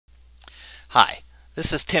Hi,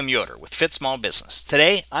 this is Tim Yoder with Fit Small Business.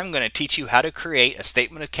 Today I'm going to teach you how to create a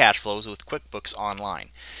statement of cash flows with QuickBooks Online.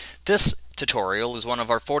 This tutorial is one of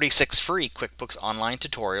our 46 free QuickBooks Online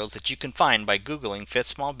tutorials that you can find by Googling Fit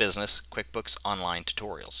Small Business QuickBooks Online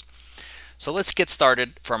tutorials. So let's get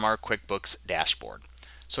started from our QuickBooks dashboard.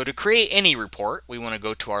 So to create any report, we want to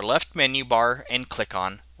go to our left menu bar and click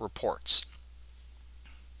on Reports.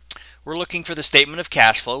 We're looking for the statement of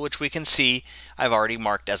cash flow, which we can see I've already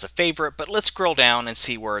marked as a favorite, but let's scroll down and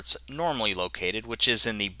see where it's normally located, which is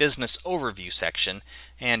in the Business Overview section,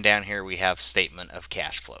 and down here we have Statement of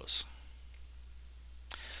Cash Flows.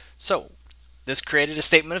 So this created a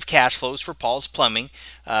statement of cash flows for Paul's Plumbing.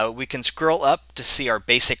 We can scroll up to see our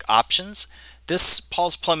basic options. This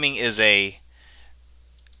Paul's Plumbing is a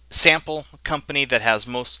sample company that has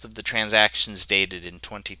most of the transactions dated in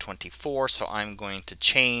 2024, so I'm going to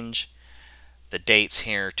change the dates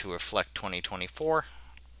here to reflect 2024.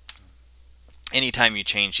 Anytime you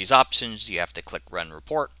change these options, you have to click Run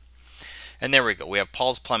Report. And there we go. We have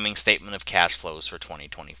Paul's Plumbing Statement of Cash Flows for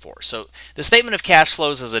 2024. So the Statement of Cash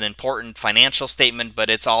Flows is an important financial statement, but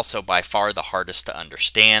it's also by far the hardest to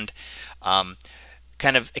understand.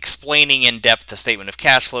 Kind of explaining in depth the statement of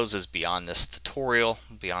cash flows is beyond this tutorial,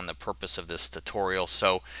 beyond the purpose of this tutorial.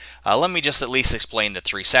 So let me just at least explain the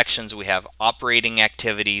three sections. We have operating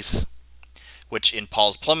activities, which in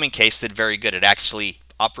Paul's Plumbing case did very good. It actually,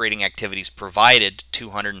 operating activities provided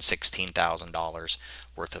 $216,000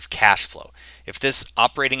 worth of cash flow. If this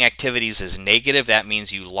operating activities is negative, that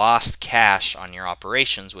means you lost cash on your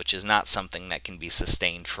operations, which is not something that can be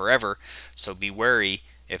sustained forever. So be wary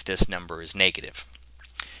if this number is negative.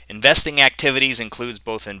 Investing activities includes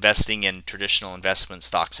both investing in traditional investment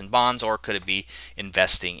stocks and bonds, or could it be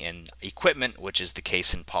investing in equipment, which is the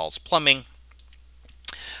case in Paul's Plumbing,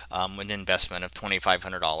 an investment of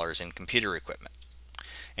 $2,500 in computer equipment.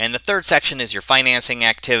 And the third section is your financing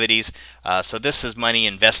activities. So this is money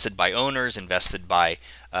invested by owners, invested by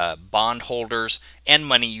bondholders, and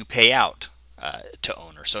money you pay out to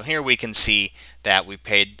owners. So here we can see that we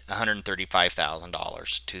paid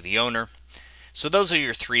 $135,000 to the owner. So those are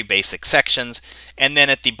your three basic sections, and then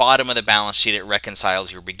at the bottom of the balance sheet it reconciles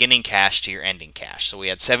your beginning cash to your ending cash. So we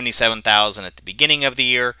had $77,000 at the beginning of the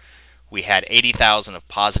year, we had $80,000 of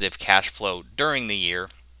positive cash flow during the year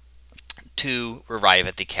to arrive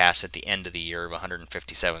at the cash at the end of the year of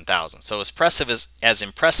 $157,000. So as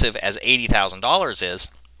impressive as $80,000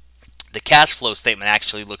 is, the cash flow statement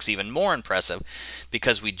actually looks even more impressive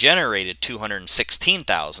because we generated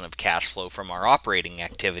 $216,000 of cash flow from our operating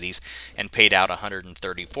activities and paid out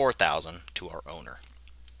 $134,000 to our owner.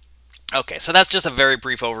 Okay, so that's just a very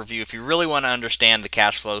brief overview. If you really want to understand the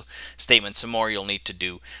cash flow statement some more, you'll need to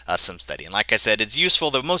do some study. And like I said, it's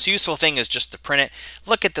useful. The most useful thing is just to print it.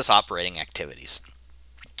 Look at this operating activities.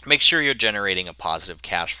 Make sure you're generating a positive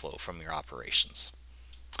cash flow from your operations.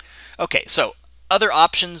 Okay, so other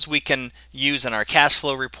options we can use in our cash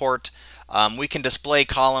flow report. We can display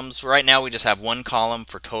columns. Right now we just have one column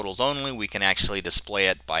for totals only. We can actually display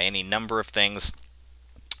it by any number of things.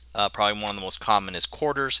 Probably one of the most common is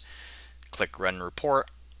quarters. Click Run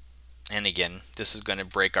Report. And again, this is going to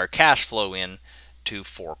break our cash flow in to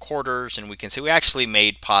 4 quarters. And we can see we actually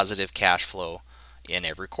made positive cash flow in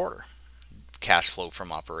every quarter. Cash flow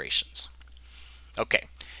from operations. Okay,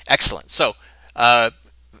 excellent. So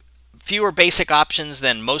fewer basic options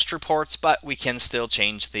than most reports, but we can still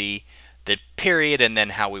change the period and then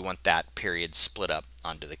how we want that period split up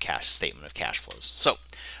onto the cash statement of cash flows. So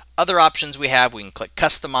other options we can click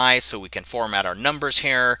Customize, so we can format our numbers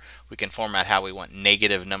here. We can format how we want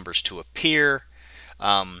negative numbers to appear.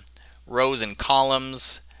 Rows and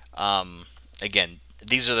columns. Again,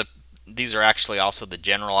 these are actually also the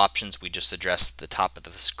general options we just addressed at the top of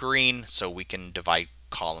the screen, so we can divide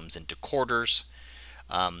columns into quarters.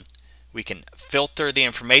 We can filter the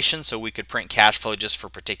information, so we could print cash flow just for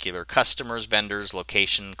particular customers, vendors,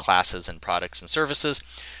 location, classes, and products and services.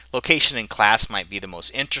 Location and class might be the most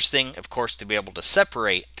interesting. Of course, to be able to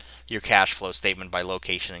separate your cash flow statement by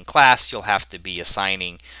location and class, you'll have to be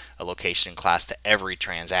assigning a location and class to every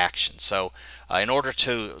transaction. So in order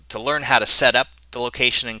to learn how to set up the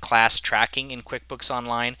location and class tracking in QuickBooks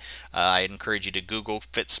Online, I encourage you to Google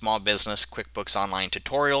Fit Small Business QuickBooks Online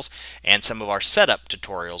tutorials, and some of our setup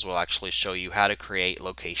tutorials will actually show you how to create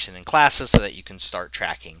location and classes so that you can start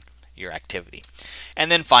tracking your activity.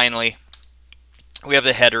 And then finally, we have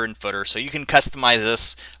the header and footer, so you can customize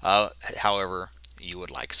this however you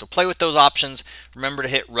would like. So play with those options. Remember to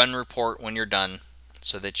hit Run Report when you're done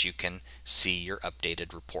so that you can see your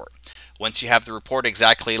updated report. Once you have the report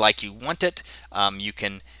exactly like you want it, you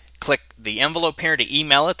can click the envelope here to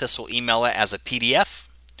email it. This will email it as a PDF,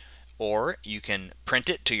 or you can print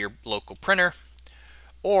it to your local printer,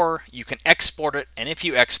 or you can export it. And if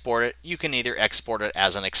you export it, you can either export it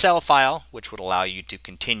as an Excel file, which would allow you to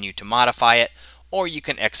continue to modify it, or you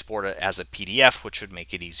can export it as a PDF, which would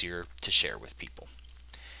make it easier to share with people.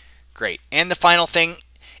 Great. And the final thing,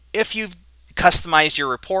 if you've customized your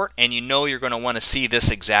report and you know you're going to want to see this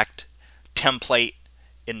exact template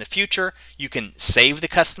in the future, you can save the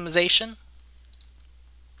customization.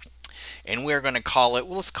 And we're going to call it,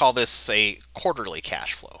 well, let's call this a quarterly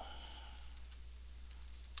cash flow.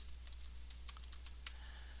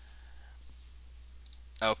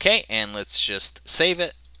 Okay, and let's just save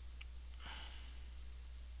it.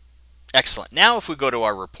 Excellent. Now if we go to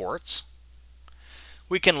our reports,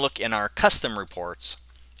 we can look in our custom reports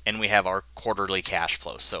and we have our quarterly cash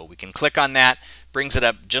flow. So we can click on that, brings it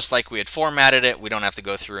up just like we had formatted it. We don't have to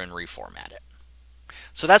go through and reformat it.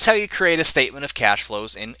 So that's how you create a statement of cash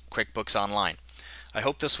flows in QuickBooks Online. I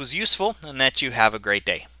hope this was useful and that you have a great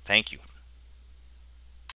day. Thank you.